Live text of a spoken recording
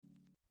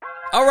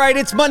All right,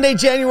 it's Monday,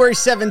 January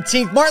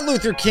 17th, Martin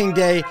Luther King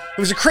Day. It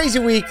was a crazy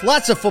week,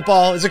 lots of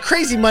football. It was a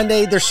crazy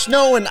Monday. There's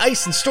snow and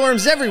ice and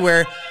storms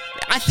everywhere.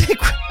 I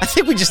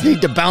think we just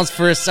need to bounce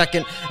for a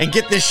second and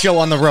get this show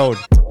on the road.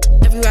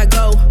 Everywhere I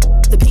go,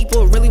 the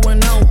people really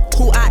want to know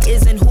who I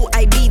is and who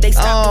I be. They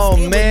stop Oh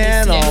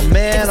man. We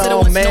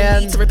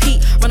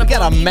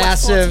got a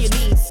massive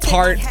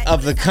part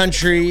of the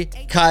country,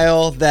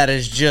 Kyle, that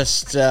is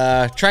just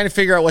trying to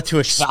figure out what to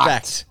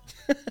expect.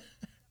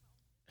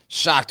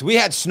 Shocked. We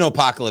had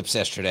snowpocalypse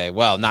yesterday.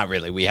 Well, not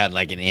really. We had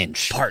like an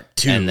inch. Part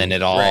 2. And then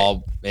it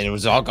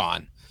was all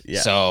gone.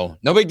 Yeah. So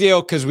no big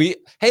deal because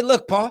hey,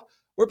 look, Paul,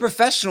 we're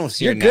professionals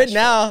here. You're good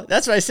now.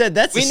 That's what I said.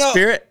 That's the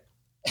spirit.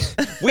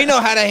 We know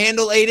how to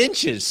handle 8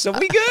 inches, so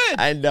we good.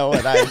 I know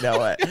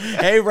it.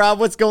 Hey, Rob,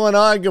 what's going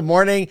on? Good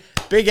morning.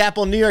 Big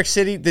Apple, New York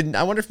City.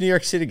 I wonder if New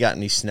York City got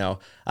any snow.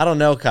 I don't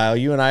know, Kyle.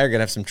 You and I are going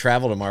to have some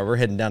travel tomorrow. We're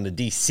heading down to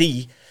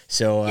D.C.,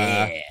 so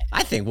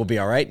I think we'll be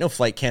all right. No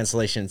flight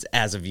cancellations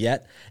as of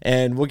yet,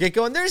 and we'll get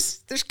going.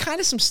 There's kind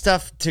of some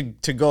stuff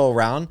to go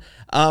around.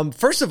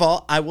 First of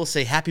all, I will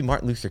say Happy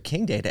Martin Luther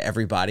King Day to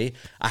everybody.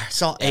 I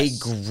saw a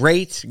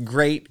great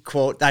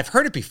quote. I've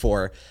heard it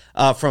before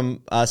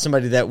from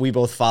somebody that we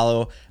both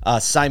follow,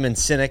 Simon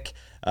Sinek.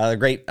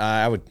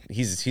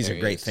 He's a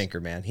great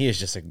thinker, man. He is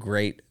just a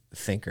great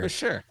thinker. For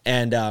sure.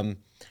 And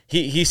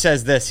he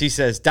says this. He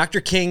says, Dr.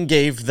 King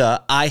gave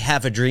the I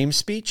have a dream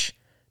speech,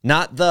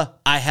 not the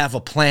I have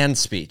a plan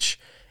speech.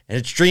 And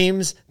it's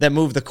dreams that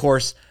move the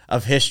course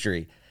of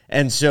history.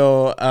 And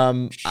so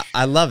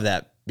I love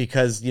that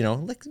because,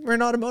 like we're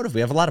in automotive. We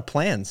have a lot of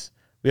plans.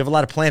 We have a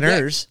lot of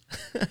planners.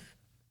 Yeah.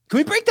 Can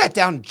we break that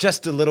down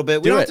just a little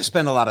bit? We don't have to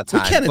spend a lot of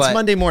time. We can. It's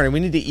Monday morning.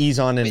 We need to ease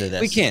on into this.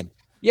 We can.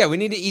 Yeah, we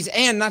need to ease.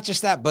 And not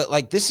just that, but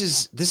like this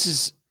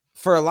is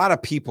for a lot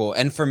of people.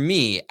 And for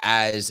me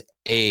as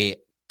a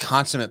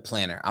consummate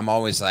planner, I'm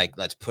always like,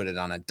 let's put it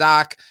on a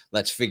doc.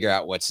 Let's figure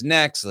out what's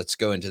next. Let's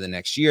go into the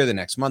next year, the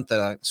next month,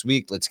 the next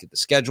week. Let's get the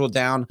schedule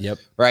down. Yep.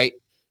 Right.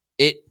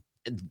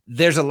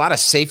 There's a lot of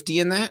safety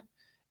in that.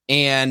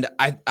 And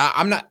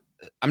I'm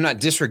not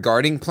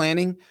disregarding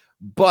planning,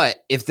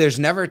 but if there's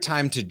never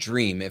time to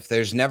dream, if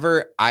there's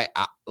never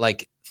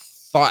like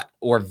thought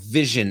or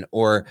vision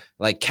or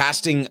like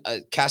casting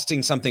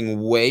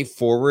something way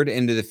forward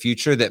into the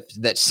future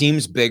that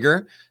seems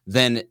bigger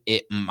than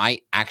it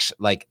might actually,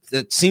 like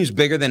that seems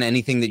bigger than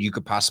anything that you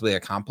could possibly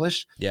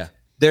accomplish. Yeah.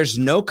 There's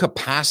no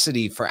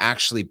capacity for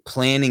actually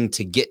planning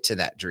to get to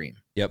that dream.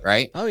 Yep.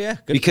 Right. Oh yeah.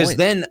 Good because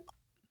point.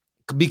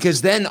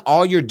 Because then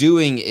all you're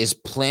doing is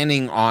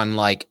planning on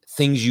like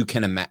things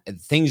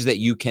things that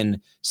you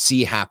can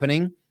see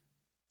happening.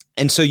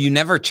 And so you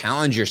never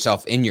challenge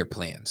yourself in your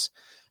plans.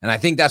 And I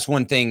think that's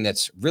one thing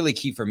that's really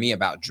key for me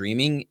about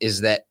dreaming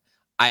is that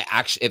I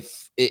actually,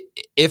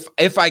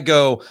 if I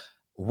go,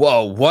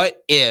 whoa,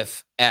 what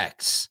if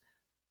X,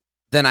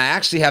 then I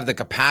actually have the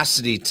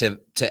capacity to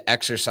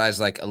exercise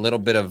like a little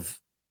bit of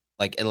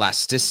like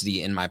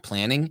elasticity in my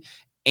planning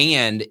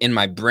and in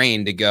my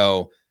brain to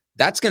go,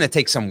 that's going to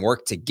take some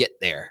work to get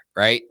there,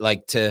 right?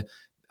 Like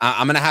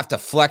I'm going to have to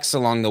flex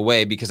along the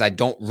way because I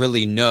don't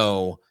really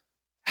know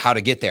how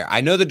to get there.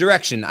 I know the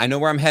direction, I know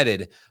where I'm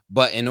headed,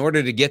 but in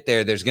order to get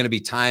there, there's going to be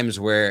times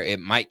where it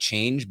might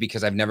change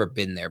because I've never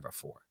been there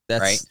before.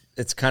 Right?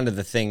 It's kind of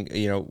the thing,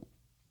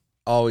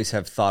 always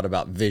have thought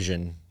about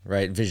vision,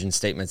 right? Vision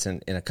statements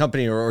in a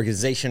company or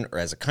organization or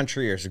as a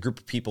country or as a group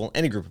of people,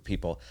 any group of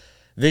people.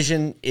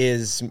 Vision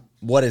is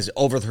what is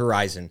over the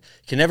horizon.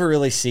 You can never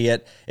really see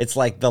it. It's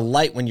like the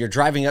light when you're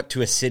driving up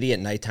to a city at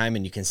nighttime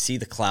and you can see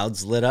the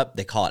clouds lit up.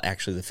 They call it,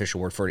 actually, the official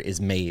word for it is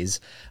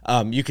maze.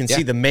 You can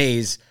see the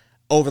maze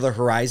over the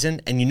horizon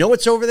and you know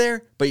it's over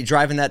there, but you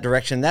drive in that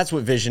direction. That's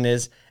what vision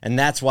is. And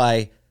that's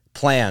why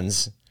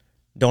plans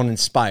don't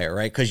inspire,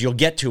 right? Because you'll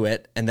get to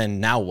it and then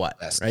now what,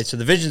 right? So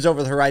the vision's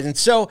over the horizon.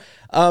 So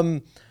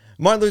Martin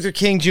Luther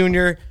King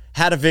Jr.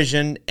 had a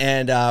vision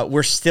and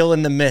we're still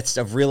in the midst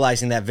of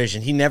realizing that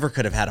vision. He never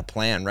could have had a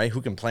plan, right? Who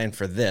can plan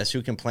for this?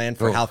 Who can plan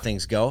for how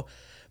things go?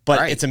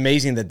 But It's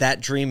amazing that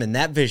dream and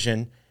that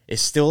vision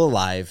is still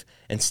alive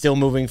and still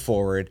moving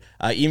forward,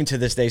 even to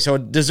this day. So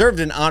it deserved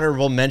an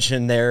honorable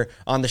mention there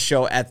on the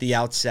show at the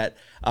outset.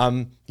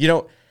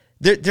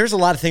 There's a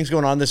lot of things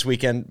going on this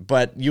weekend,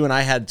 but you and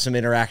I had some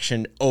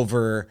interaction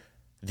over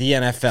the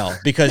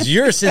NFL because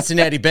you're a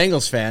Cincinnati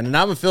Bengals fan and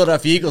I'm a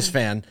Philadelphia Eagles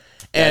fan.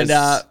 And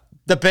the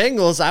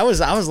Bengals, I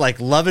was like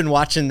loving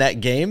watching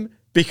that game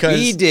because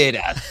we did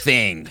a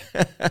thing.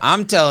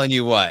 I'm telling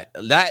you what,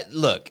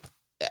 look,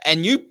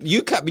 and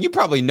you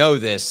probably know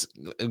this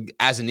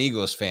as an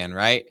Eagles fan,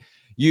 right?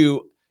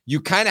 You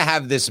kind of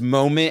have this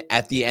moment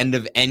at the end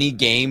of any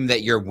game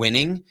that you're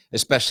winning,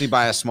 especially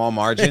by a small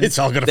margin. It's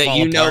all going to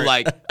fall apart.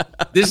 Like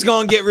this is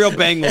going to get real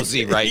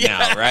Bengalsy right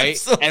now, right?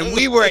 Absolutely. And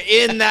we were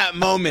in that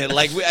moment.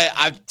 Like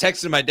I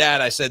texted my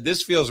dad. I said,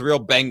 "This feels real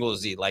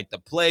Bengalsy." Like the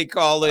play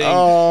calling,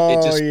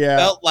 it just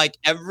felt like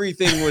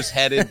everything was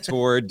headed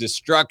toward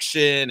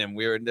destruction, and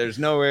there's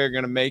no way we're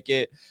going to make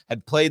it.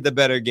 Had played the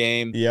better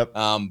game, Yep.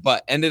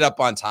 But ended up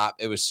on top.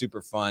 It was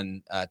super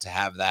fun to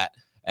have that.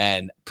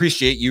 and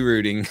appreciate you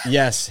rooting.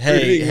 Yes.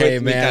 Hey,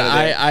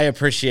 man. I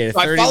appreciate it.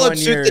 So I followed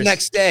suit the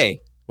next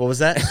day. What was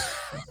that?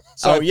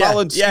 So I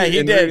followed suit he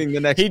and did. rooting the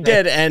next He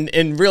day. did.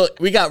 And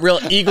we got real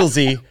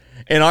Eaglesy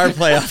in our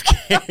playoff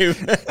game.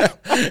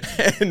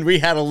 And we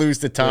had to lose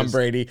to Tom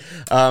Brady.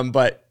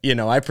 But,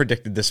 I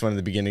predicted this one at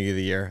the beginning of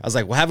the year. I was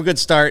like, we'll have a good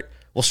start.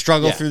 We'll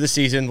struggle through the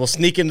season. We'll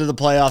sneak into the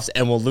playoffs,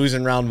 and we'll lose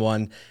in round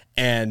one.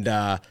 And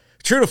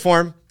true to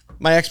form,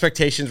 my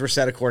expectations were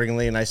set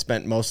accordingly, and I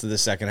spent most of the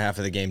second half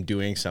of the game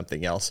doing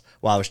something else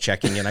while I was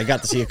checking in. I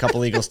got to see a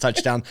couple Eagles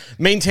touchdown,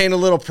 maintain a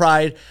little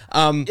pride.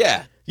 So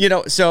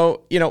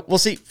we'll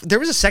see. There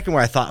was a second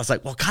where I was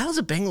like, well, Kyle's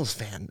a Bengals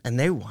fan, and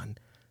they won.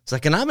 It's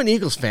like, and I'm an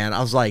Eagles fan.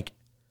 I was like,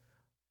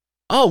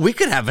 oh, we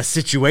could have a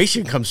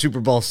situation come Super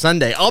Bowl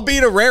Sunday,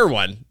 albeit a rare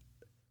one,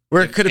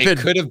 where it could have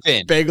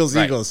been Bengals,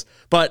 right. Eagles.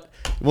 But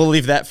we'll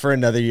leave that for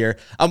another year.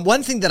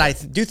 One thing that I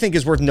do think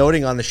is worth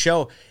noting on the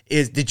show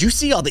is, did you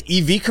see all the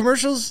EV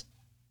commercials?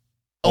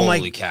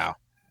 Holy cow.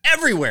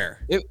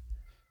 Everywhere.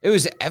 It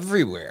was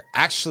everywhere.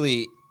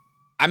 Actually,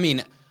 I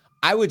mean,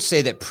 I would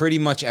say that pretty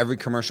much every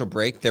commercial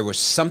break, there was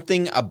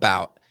something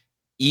about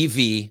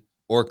EV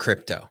or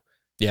crypto.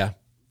 Yeah.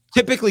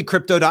 Typically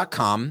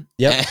crypto.com.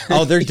 Yep.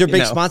 Oh, they're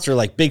big sponsor,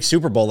 like big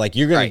Super Bowl. Like,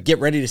 you're going to get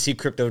ready to see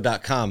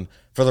crypto.com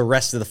for the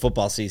rest of the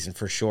football season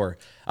for sure.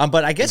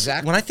 But I guess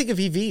when I think of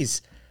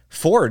EVs,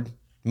 Ford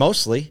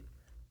mostly.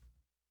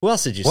 Who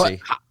else did you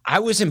see? I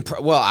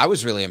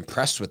was really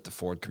impressed with the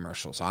Ford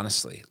commercials,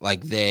 honestly.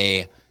 Like,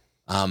 there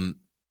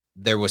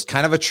was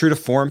kind of a true to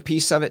form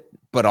piece of it,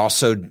 but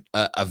also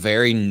a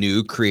very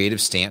new creative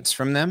stance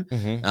from them.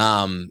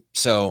 Mm-hmm.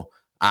 So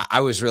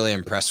I was really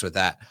impressed with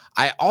that.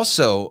 I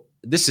also,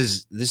 this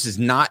is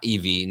not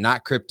EV,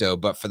 not crypto,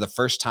 but for the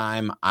first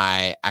time,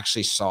 I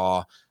actually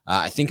saw,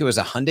 I think it was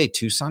a Hyundai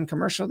Tucson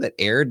commercial that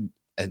aired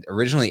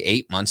originally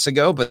 8 months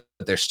ago, but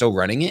they're still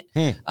running it,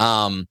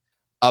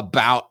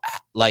 about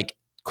like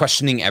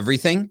questioning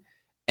everything.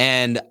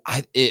 And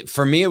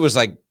for me, it was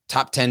like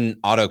top 10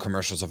 auto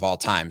commercials of all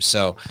time.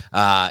 So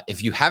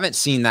if you haven't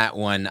seen that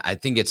one, I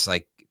think it's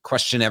like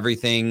Question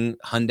Everything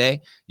Hyundai.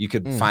 You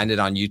could find it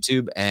on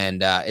YouTube,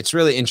 and it's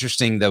really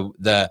interesting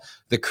the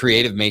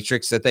creative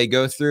matrix that they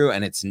go through,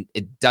 and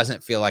it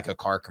doesn't feel like a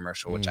car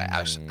commercial, which I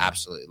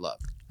absolutely love.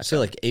 I feel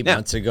like 8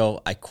 months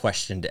ago, I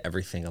questioned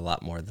everything a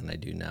lot more than I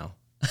do now.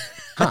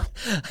 Huh.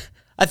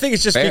 I think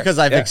it's just because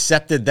I've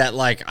accepted that,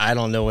 like, I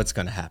don't know what's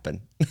going to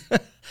happen.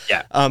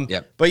 Yeah.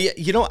 But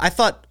I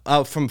thought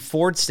from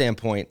Ford's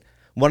standpoint,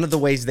 one of the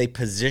ways they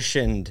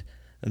positioned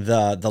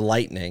the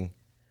Lightning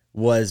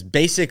was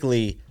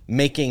basically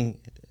making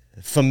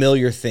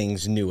familiar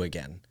things new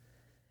again.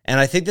 And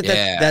I think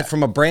that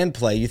from a brand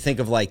play, you think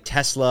of like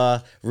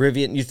Tesla,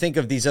 Rivian, you think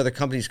of these other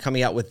companies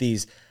coming out with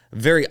these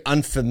very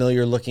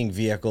unfamiliar looking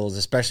vehicles,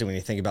 especially when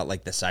you think about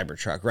like the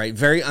Cybertruck, right?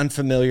 Very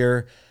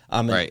unfamiliar,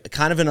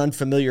 kind of an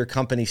unfamiliar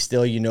company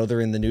still.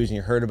 They're in the news and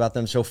you heard about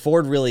them. So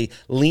Ford really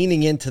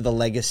leaning into the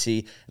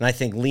legacy, and I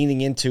think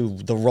leaning into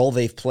the role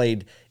they've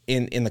played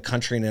in the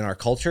country and in our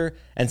culture,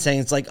 and saying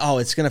it's like, oh,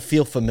 it's going to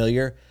feel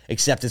familiar,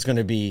 except it's going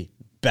to be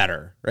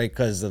better, right?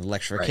 Because of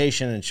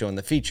electrification and showing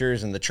the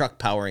features and the truck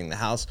powering the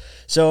house.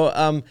 So,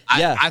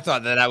 I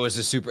thought that was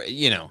a super,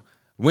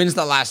 when's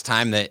the last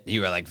time that you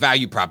were like,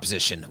 value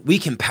proposition, we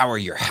can power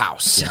your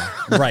house? Yeah.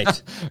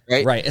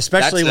 Right.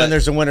 Especially when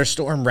there's a winter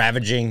storm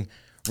ravaging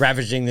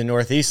the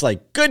Northeast.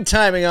 Like, good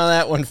timing on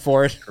that one,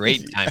 Ford.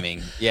 Great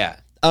timing. Yeah,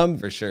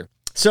 for sure.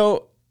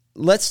 So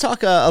let's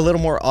talk a little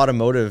more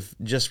automotive.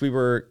 We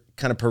were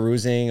kind of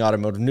perusing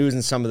automotive news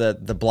and some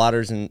of the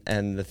blotters and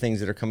the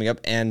things that are coming up.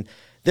 And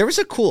there was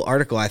a cool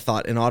article, I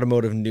thought, in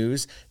automotive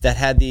news that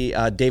had the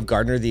Dave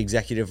Gardner, the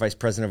executive vice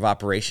president of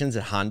operations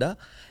at Honda.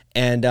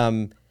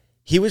 And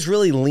he was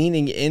really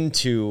leaning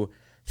into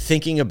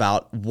thinking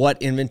about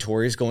what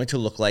inventory is going to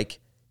look like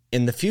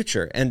in the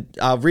future. And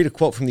I'll read a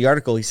quote from the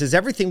article. He says,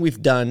 everything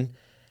we've done,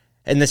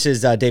 and this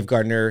is Dave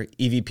Gardner,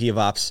 EVP of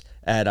Ops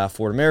at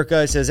Ford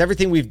America. It says,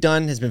 everything we've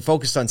done has been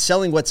focused on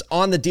selling what's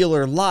on the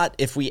dealer lot.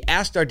 If we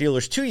asked our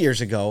dealers 2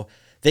 years ago,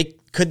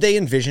 could they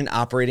envision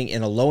operating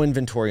in a low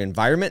inventory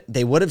environment,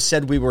 they would have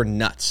said we were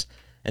nuts.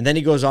 And then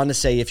he goes on to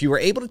say, if you were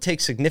able to take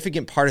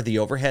significant part of the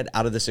overhead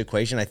out of this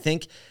equation, I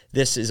think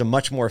this is a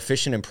much more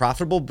efficient and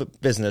profitable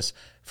business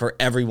for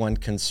everyone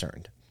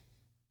concerned.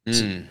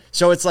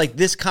 So it's like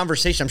this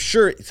conversation. I'm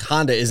sure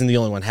Honda isn't the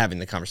only one having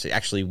the conversation.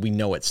 Actually, we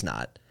know it's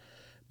not.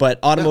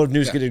 But Automotive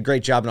News did a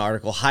great job in an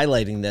article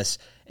highlighting this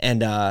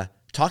and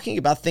talking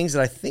about things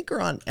that I think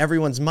are on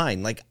everyone's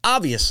mind. Like,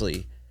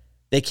 obviously,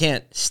 they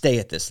can't stay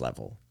at this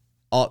level,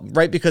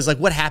 right? Because, like,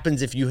 what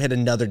happens if you hit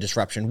another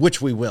disruption,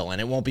 which we will,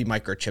 and it won't be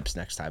microchips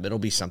next time. It'll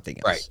be something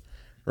else,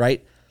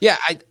 right? Yeah,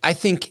 I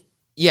think,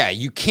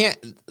 you can't,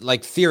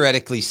 like,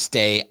 theoretically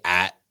stay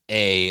at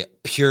a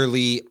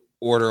purely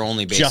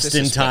order-only basis. Just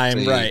in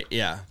time, right,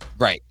 yeah.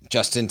 Right,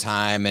 just in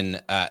time,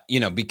 and,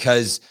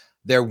 because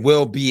there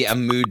will be a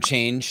mood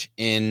change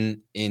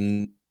in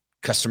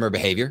customer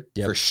behavior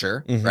for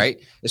sure, right?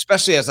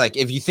 Especially as, like,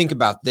 if you think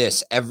about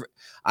this,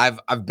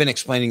 I've been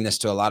explaining this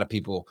to a lot of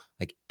people.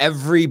 Like,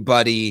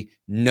 everybody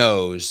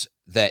knows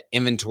that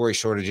inventory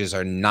shortages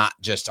are not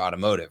just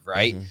automotive,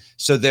 right?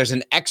 So there's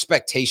an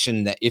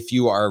expectation that if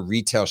you are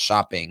retail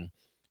shopping,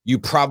 you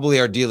probably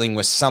are dealing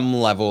with some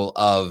level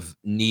of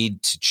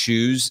need to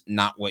choose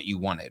not what you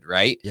wanted,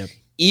 right? Yep.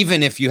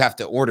 Even if you have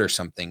to order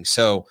something.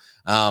 So,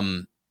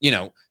 not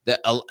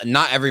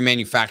every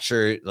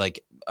manufacturer,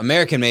 like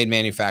American-made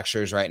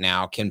manufacturers right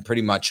now, can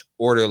pretty much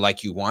order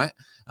like you want.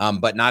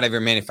 But not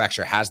every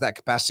manufacturer has that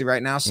capacity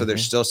right now. So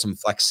there's still some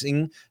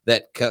flexing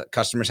that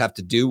customers have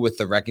to do with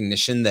the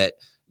recognition that,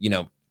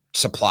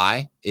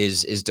 supply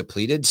is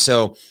depleted.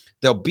 So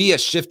there'll be a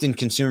shift in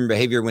consumer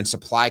behavior when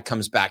supply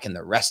comes back in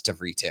the rest of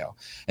retail.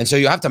 And so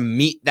you have to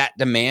meet that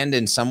demand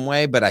in some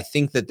way. But I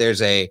think that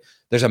there's a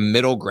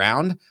middle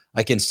ground.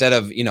 Like instead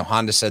of,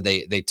 Honda said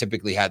they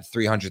typically had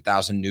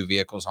 300,000 new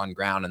vehicles on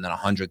ground and then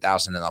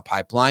 100,000 in the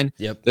pipeline.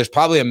 Yep. There's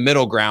probably a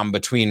middle ground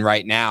between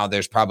right now.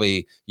 There's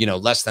probably,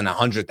 less than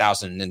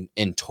 100,000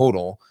 in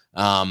total.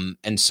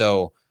 And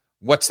so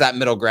what's that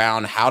middle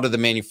ground? How do the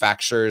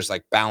manufacturers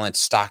like balance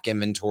stock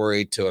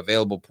inventory to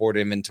available port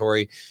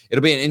inventory?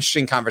 It'll be an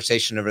interesting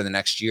conversation over the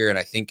next year. And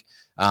I think,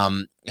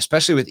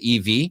 especially with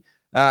EV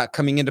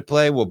coming into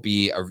play, will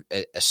be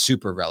a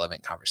super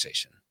relevant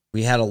conversation.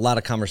 We had a lot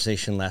of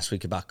conversation last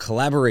week about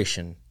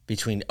collaboration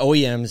between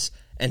OEMs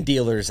and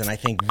dealers, and I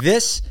think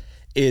this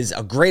is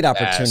a great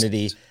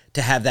opportunity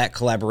to have that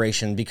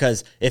collaboration,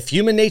 because if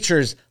human nature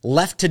is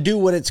left to do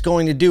what it's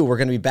going to do, we're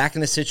going to be back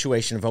in a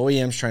situation of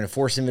OEMs trying to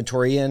force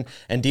inventory in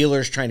and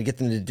dealers trying to get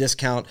them to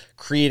discount,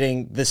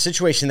 creating the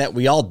situation that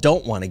we all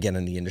don't want to get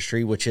in the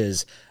industry, which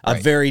is a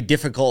very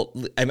difficult,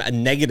 a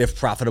negative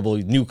profitable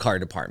new car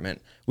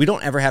department. We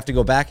don't ever have to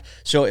go back.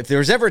 So if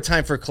there's ever a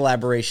time for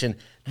collaboration,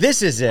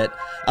 this is it.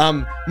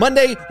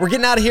 Monday, we're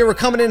getting out of here. We're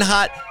coming in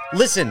hot.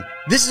 Listen,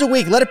 this is a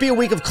week. Let it be a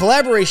week of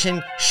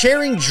collaboration,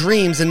 sharing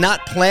dreams and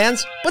not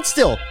plans, but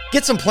still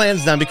get some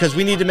plans done because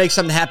we need to make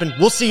something happen.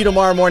 We'll see you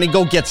tomorrow morning.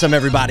 Go get some,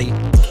 everybody.